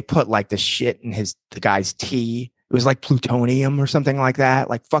 and they put like the shit in the guy's tea. It was like plutonium or something like that,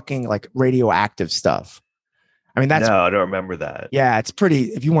 like fucking like radioactive stuff. I mean, no, I don't remember that. Yeah, it's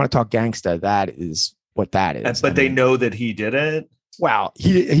pretty. If you want to talk gangsta, that is what that is. But they know that he did it. Well,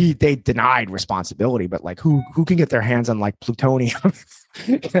 they denied responsibility, but like, who can get their hands on like plutonium?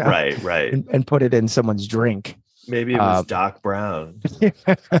 Right. And put it in someone's drink. Maybe it was Doc Brown.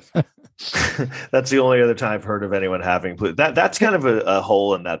 That's the only other time I've heard of anyone having that's kind of a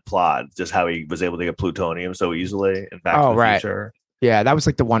hole in that plot, just how he was able to get plutonium so easily in Back to the Future. Yeah, that was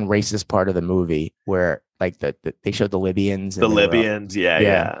like the one racist part of the movie where like they showed the Libyans. The Libyans,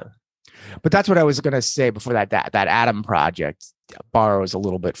 yeah. But that's what I was gonna say before that Adam Project borrows a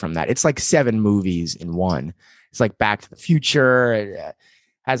little bit from that. It's like 7 movies in one. It's like Back to the Future. It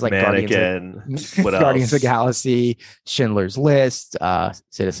has like Mannequin. Guardians of the Galaxy, Schindler's List,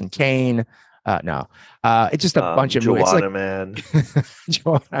 Citizen Kane. It's just a bunch of movies. Joanna Man.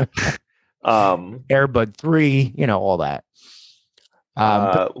 Joanna Man. Air Bud 3, all that.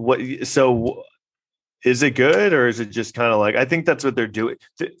 So is it good, or is it just kind of like, I think that's what they're doing.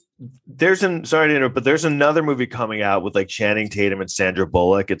 Sorry to interrupt, but there's another movie coming out with like Channing Tatum and Sandra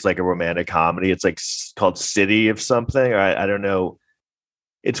Bullock. It's like a romantic comedy. It's like called City of something, or I don't know.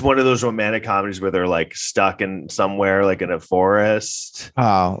 It's one of those romantic comedies where they're like stuck in somewhere, like in a forest.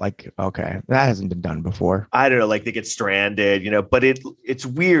 Oh, like, okay. That hasn't been done before. I don't know. Like they get stranded, but it's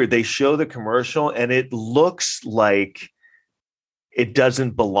weird. They show the commercial and it looks like it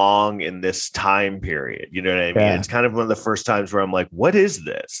doesn't belong in this time period. You know what I mean? Yeah. It's kind of one of the first times where I'm like, what is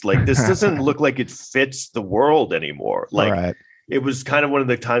this? Like, this doesn't look like it fits the world anymore. Like, right. It was kind of one of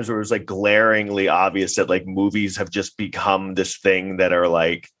the times where it was like glaringly obvious that like movies have just become this thing that are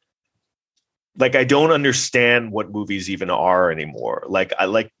like I don't understand what movies even are anymore. Like I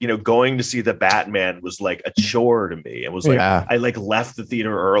going to see the Batman was like a chore to me. It was like, I like left the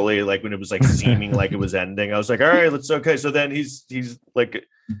theater early, like when it was like seeming like it was ending. I was like, all right, okay. So then he's like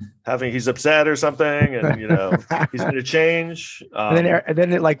he's upset or something. And he's going to change. And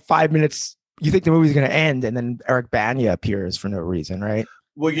then at like 5 minutes, you think the movie's going to end, and then Eric Bana appears for no reason, right?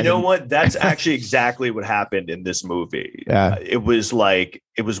 Well, you know what? That's actually exactly what happened in this movie. Yeah. It was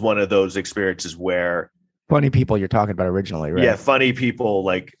one of those experiences where funny people you're talking about originally, right? Yeah, funny people.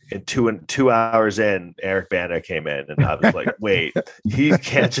 Like in 2 hours in, Eric Bana came in, and I was like, wait, he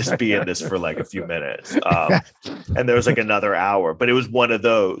can't just be in this for like a few minutes. And there was like another hour, but it was one of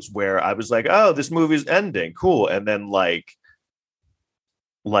those where I was like, oh, this movie's ending, cool, and then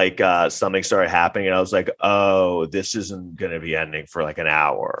something started happening and I was like, oh, this isn't going to be ending for like an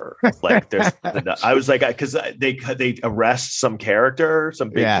hour. Like I was like, because they arrest some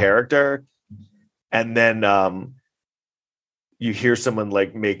big character. And then you hear someone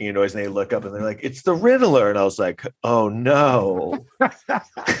like making a noise and they look up and they're like, it's the Riddler. And I was like, oh no.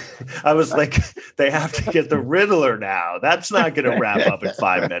 I was like, they have to get the Riddler now. That's not going to wrap up in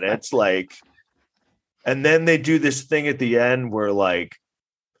 5 minutes. Like, and then they do this thing at the end where like,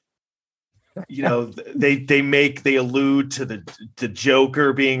 they allude to the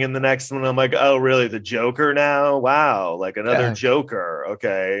Joker being in the next one. I'm like, oh, really? The Joker now? Wow. Like another Joker.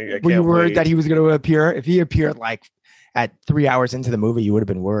 Okay. Were you worried that he was going to appear? If he appeared like at 3 hours into the movie, you would have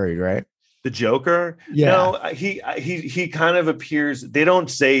been worried, right? The Joker? Yeah. No, he kind of appears. They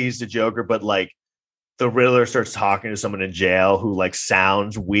don't say he's the Joker, but like the Riddler starts talking to someone in jail who like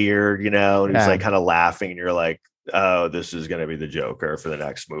sounds weird, and he's like kind of laughing, and you're like, oh, this is going to be the Joker for the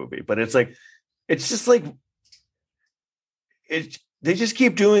next movie. But it's just like they just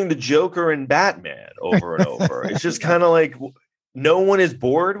keep doing the Joker and Batman over and over. It's just kind of like no one is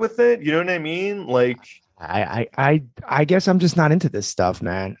bored with it. You know what I mean? Like, I guess I'm just not into this stuff,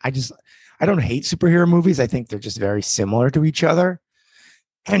 man. I don't hate superhero movies. I think they're just very similar to each other.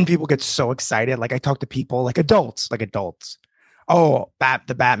 And people get so excited. Like I talk to people like adults. Oh,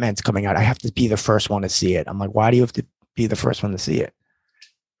 the Batman's coming out. I have to be the first one to see it. I'm like, why do you have to be the first one to see it?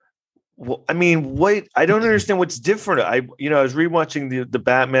 Well, I mean, I don't understand what's different. I was rewatching the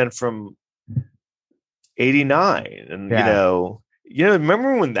Batman from '89, and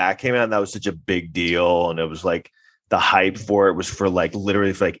remember when that came out and that was such a big deal, and it was like the hype for it was for like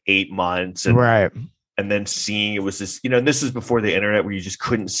literally for like 8 months, and right. And then seeing it was this, this is before the internet where you just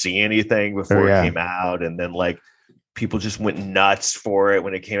couldn't see anything before it came out, and then like people just went nuts for it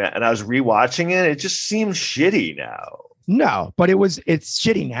when it came out. And I was rewatching it. It just seems shitty now. No, but it's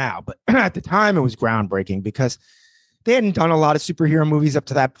shitty now. But at the time it was groundbreaking because they hadn't done a lot of superhero movies up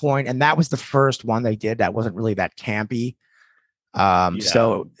to that point. And that was the first one they did that wasn't really that campy.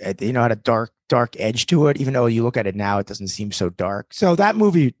 So it, had a dark edge to it, even though you look at it now, it doesn't seem so dark. So that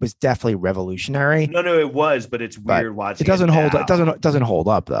movie was definitely revolutionary. No, it was, but it's weird watching. It doesn't hold up. It doesn't hold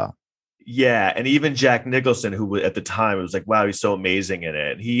up though. Yeah, and even Jack Nicholson, who at the time it was like, wow, he's so amazing in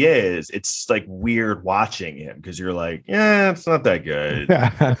it. He is. It's like weird watching him because you're like, yeah, it's not that good.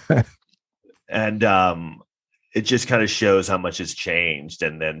 And it just kind of shows how much has changed.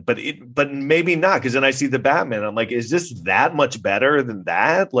 And then, but maybe not, because then I see the Batman. I'm like, is this that much better than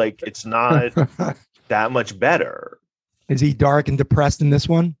that? Like, it's not that much better. Is he dark and depressed in this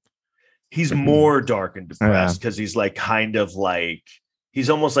one? He's more dark and depressed because he's like kind of like, he's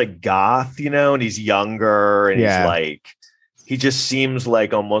almost like goth, and he's younger, and he's like, he just seems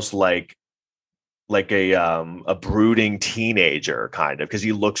like almost like a brooding teenager kind of, because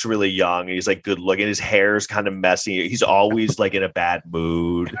he looks really young and he's like good looking. His hair's kind of messy. He's always like in a bad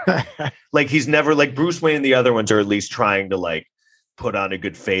mood. Like he's never like Bruce Wayne and the other ones are at least trying to like put on a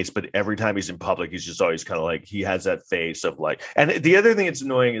good face, but every time he's in public, he's just always kind of like, he has that face of like, and the other thing that's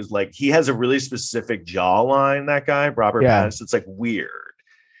annoying is like, he has a really specific jawline, that guy, Robert Pattinson. It's like weird.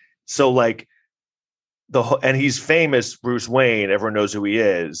 So like, and he's famous, Bruce Wayne, everyone knows who he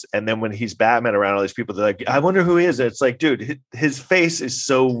is. And then when he's Batman around all these people, they're like, I wonder who he is. And it's like, dude, his face is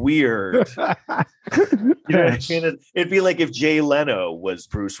so weird. You know what I mean? It'd be like if Jay Leno was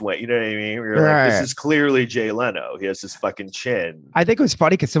Bruce Wayne. You know what I mean? You're like, this is clearly Jay Leno. He has this fucking chin. I think it was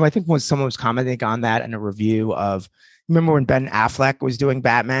funny because I think when someone was commenting on that in a review of, remember when Ben Affleck was doing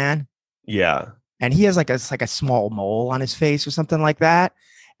Batman? Yeah. And he has like a small mole on his face or something like that.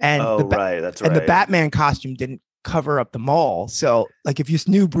 And that's right. And the Batman costume didn't cover up the mole. So like if you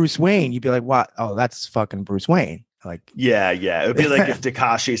knew Bruce Wayne, you'd be like, what? Oh, that's fucking Bruce Wayne. Like, yeah. It would be like if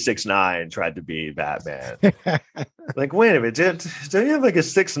Tekashi 6ix9ine tried to be Batman. Like, wait a minute, don't you have like a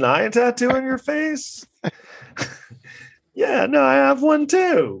 6ix9ine tattoo on your face? Yeah, no, I have one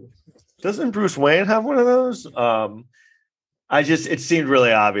too. Doesn't Bruce Wayne have one of those? It seemed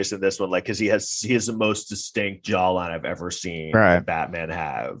really obvious in this one, like, because he has the most distinct jawline I've ever seen Batman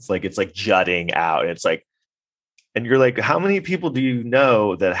have. Like, it's like jutting out. It's like, and you're like, how many people do you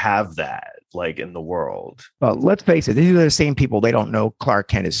know that have that, like, in the world? Well, let's face it, these are the same people. They don't know Clark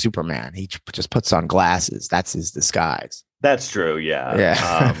Kent is Superman. He just puts on glasses. That's his disguise. That's true.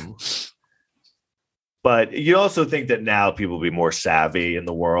 Yeah. But you also think that now people will be more savvy in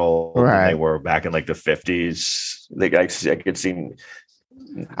the world than they were back in like the 50s. Like I could see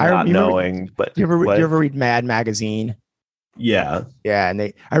knowing, but you ever read Mad Magazine? Yeah. Yeah. And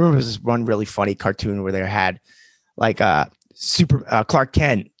I remember this one really funny cartoon where they had like Clark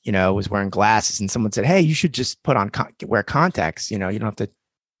Kent, was wearing glasses, and someone said, hey, you should just wear contacts. You don't have to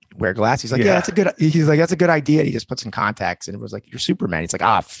wear glasses. He's like, that's a good idea. He just puts in contacts, and it was like, you're Superman. He's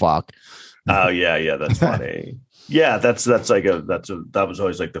like, fuck. Oh yeah, that's funny. Yeah, that was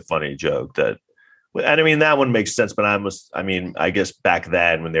always like the funny joke that, and I mean that one makes sense. But I guess back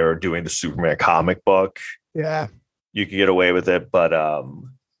then when they were doing the Superman comic book, you could get away with it. But I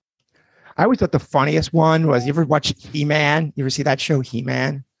always thought the funniest one was, you ever watch He-Man? You ever see that show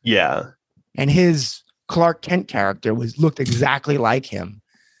He-Man? Yeah, and his Clark Kent character looked exactly like him.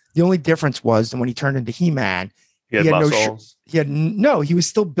 The only difference was that when he turned into He-Man, he had muscles. He was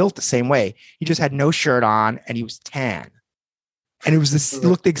still built the same way. He just had no shirt on and he was tan. And it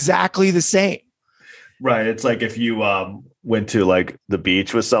looked exactly the same. Right. It's like if you went to like the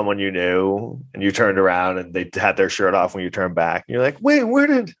beach with someone you knew and you turned around and they had their shirt off when you turned back. And you're like, wait, where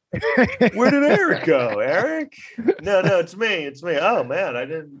did Eric go? Eric? No, it's me. Oh man,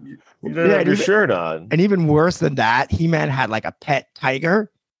 you didn't have your shirt on. And even worse than that, He-Man had like a pet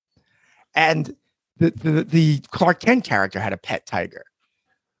tiger. And the Clark Kent character had a pet tiger.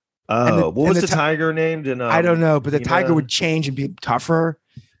 Oh, what was the tiger named? I don't know, but the tiger would change and be tougher.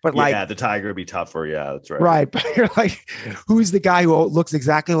 But the tiger would be tougher. Yeah, that's right. Right, but you're like, who's the guy who looks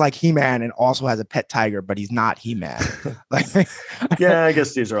exactly like He-Man and also has a pet tiger, but he's not He-Man? Yeah, I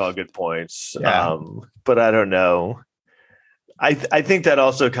guess these are all good points. Yeah. But I don't know. I think that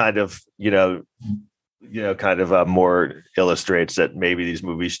also kind of more illustrates that maybe these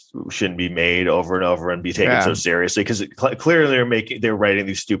movies shouldn't be made over and over and be taken so seriously, because clearly they're writing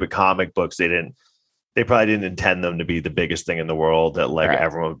these stupid comic books. They probably didn't intend them to be the biggest thing in the world that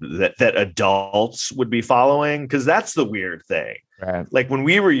everyone that adults would be following. Because that's the weird thing. Right. Like when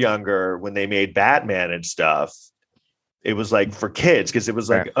we were younger, when they made Batman and stuff, it was like for kids, because it was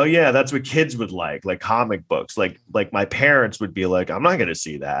like, oh yeah, that's what kids would like comic books. Like my parents would be like, I'm not going to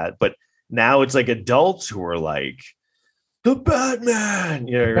see that, but now it's like adults who are like, the Batman.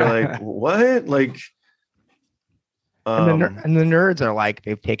 You're like, what? Like, and the nerds are like,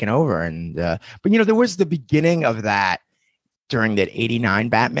 they've taken over. And but there was the beginning of that during that 89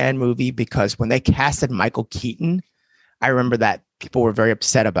 Batman movie, because when they casted Michael Keaton, I remember that people were very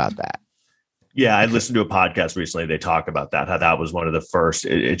upset about that. Yeah, I listened to a podcast recently. They talk about that, how that was one of the first.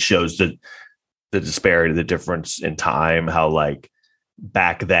 It shows the disparity, the difference in time, how like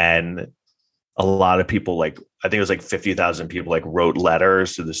back then a lot of people, like, I think it was like 50,000 people like wrote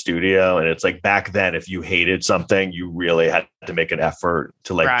letters to the studio. And it's like back then, if you hated something, you really had to make an effort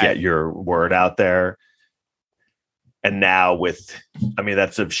to like get your word out there. And now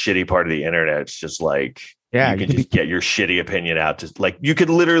that's a shitty part of the internet. It's just like, you can just get your shitty opinion out to like, you could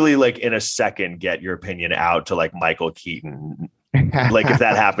literally like in a second get your opinion out to like Michael Keaton. Like if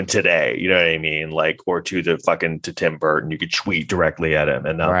that happened today, you know what I mean? Like, or to Tim Burton, you could tweet directly at him.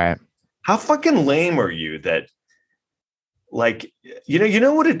 And how fucking lame are you that, like, you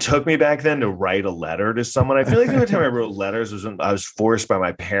know what it took me back then to write a letter to someone? I feel like the only time I wrote letters was when I was forced by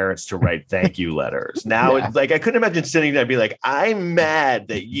my parents to write thank you letters. Now, it's like, I couldn't imagine sitting there and be like, I'm mad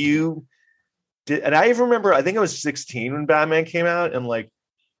that you did. And I even remember, I think I was 16 when Batman came out, and like,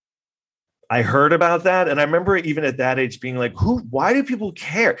 I heard about that. And I remember even at that age being like, why do people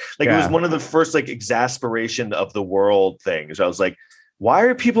care? Like, it was one of the first like exasperation of the world things. I was like, why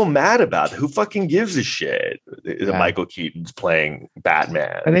are people mad about it? Who fucking gives a shit that Michael Keaton's playing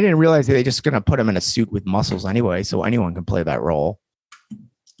Batman? And they didn't realize that they're just going to put him in a suit with muscles anyway, so anyone can play that role.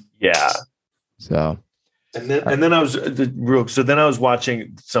 Yeah. So. And then I was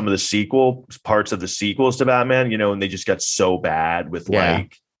watching some of the parts of the sequels to Batman, you know, and they just got so bad with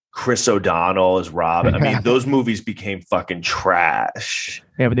like Chris O'Donnell as Robin. I mean, those movies became fucking trash.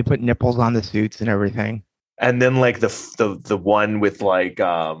 Yeah, but they put nipples on the suits and everything. And then like the one with like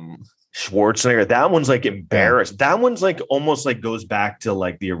Schwarzenegger, that one's like embarrassed. That one's like almost like goes back to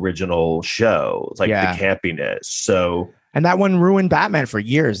like the original show. It's like the campiness. So, and that one ruined Batman for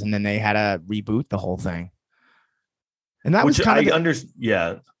years, and then they had to reboot the whole thing. And that was kind of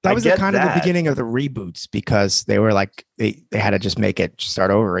that was kind of the beginning of the reboots, because they were like they had to just start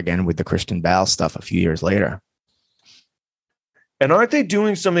over again with the Christian Bale stuff a few years later. And aren't they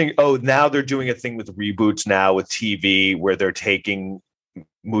doing something? Oh, now they're doing a thing with reboots now with TV where they're taking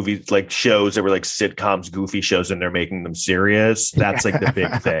movies like shows that were like sitcoms, goofy shows, and they're making them serious. That's like the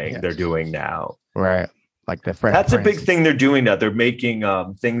big thing they're doing now. Right. Like that's a big thing they're doing now. They're making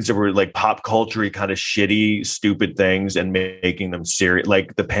things that were like pop culture-y, kind of shitty, stupid things, and making them serious,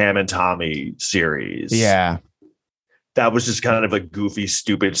 like the Pam and Tommy series. Yeah. That was just kind of a goofy,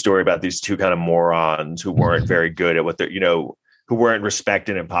 stupid story about these two kind of morons who weren't very good at what they're, who weren't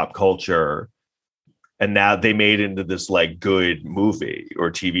respected in pop culture. And now they made into this like good movie or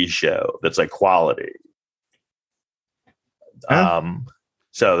TV show that's like quality.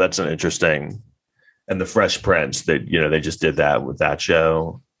 So that's an interesting, and the Fresh Prince that, they just did that with that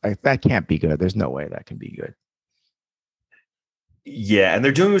show. That can't be good. There's no way that can be good. Yeah. And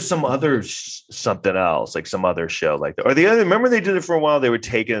they're doing some other something else, like some other show like that. Or remember they did it for a while. They would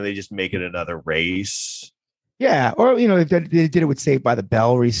take it and they just make it another race. Yeah, or they did it with Saved by the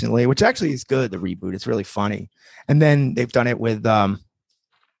Bell recently, which actually is good. The reboot, it's really funny. And then they've done it with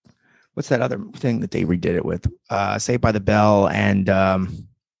what's that other thing that they redid it with? Saved by the Bell and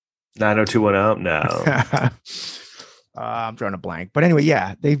 90210. No, I'm drawing a blank. But anyway,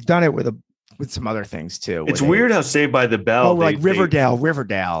 yeah, they've done it with some other things too. It's weird how Saved by the Bell. Oh, like Riverdale.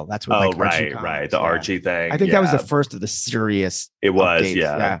 That's what. Oh, right. The Archie thing. I think that was the first of the serious. It was, updates.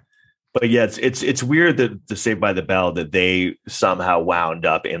 Yeah. But yeah, it's weird that the Saved by the Bell that they somehow wound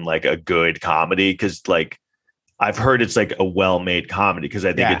up in like a good comedy, because like I've heard it's like a well-made comedy, because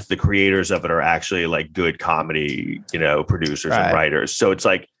I think it's the creators of it are actually like good comedy, producers and writers. So it's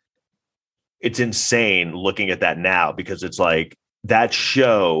like it's insane looking at that now, because it's like that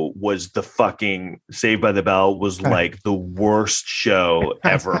show was the fucking Saved by the Bell was like the worst show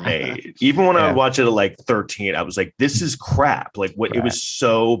ever made. Even when I would watch it at like 13, I was like, this is crap. Like it was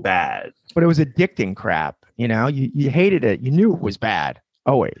so bad. But it was addicting crap. You hated it. You knew it was bad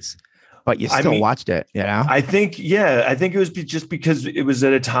always, but you still watched it, I think it was just because it was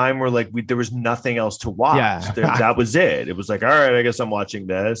at a time where like there was nothing else to watch. Yeah. That was it. It was like, all right, I guess I'm watching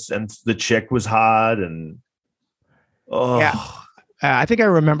this. And the chick was hot and I think I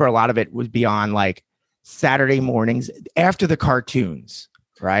remember a lot of it would be on like Saturday mornings after the cartoons,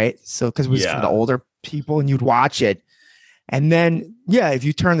 right? So because it was for the older people, and you'd watch it. And then, if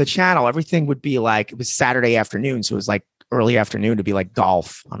you turn the channel, everything would be like, it was Saturday afternoon. So it was like early afternoon to be like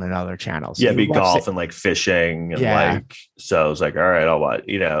golf on another channel. So be golf and like fishing. And like, so I was like, all right, I'll watch,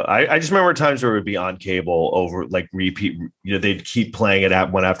 I just remember times where it would be on cable over like repeat, they'd keep playing it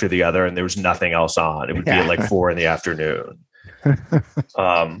at one after the other and there was nothing else on. It would be at like 4 p.m. But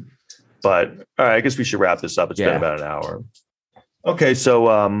all right, I guess we should wrap this up. It's been about an hour. Okay, so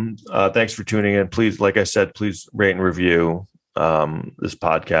thanks for tuning in. Please, like I said, please rate and review this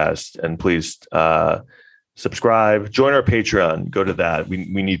podcast, and please subscribe. Join our Patreon. Go to that. We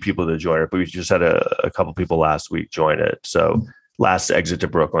need people to join it, but we just had a couple people last week join it. So Last Exit to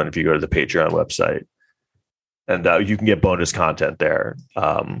Brooklyn if you go to the Patreon website. And you can get bonus content there.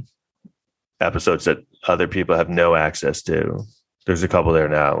 Episodes that other people have no access to. There's a couple there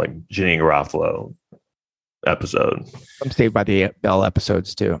now, like Janeane Garofalo episode. Some Saved by the Bell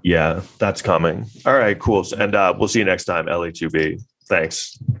episodes too. Yeah, that's coming. All right, cool. And we'll see you next time, LA2B.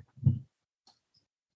 Thanks.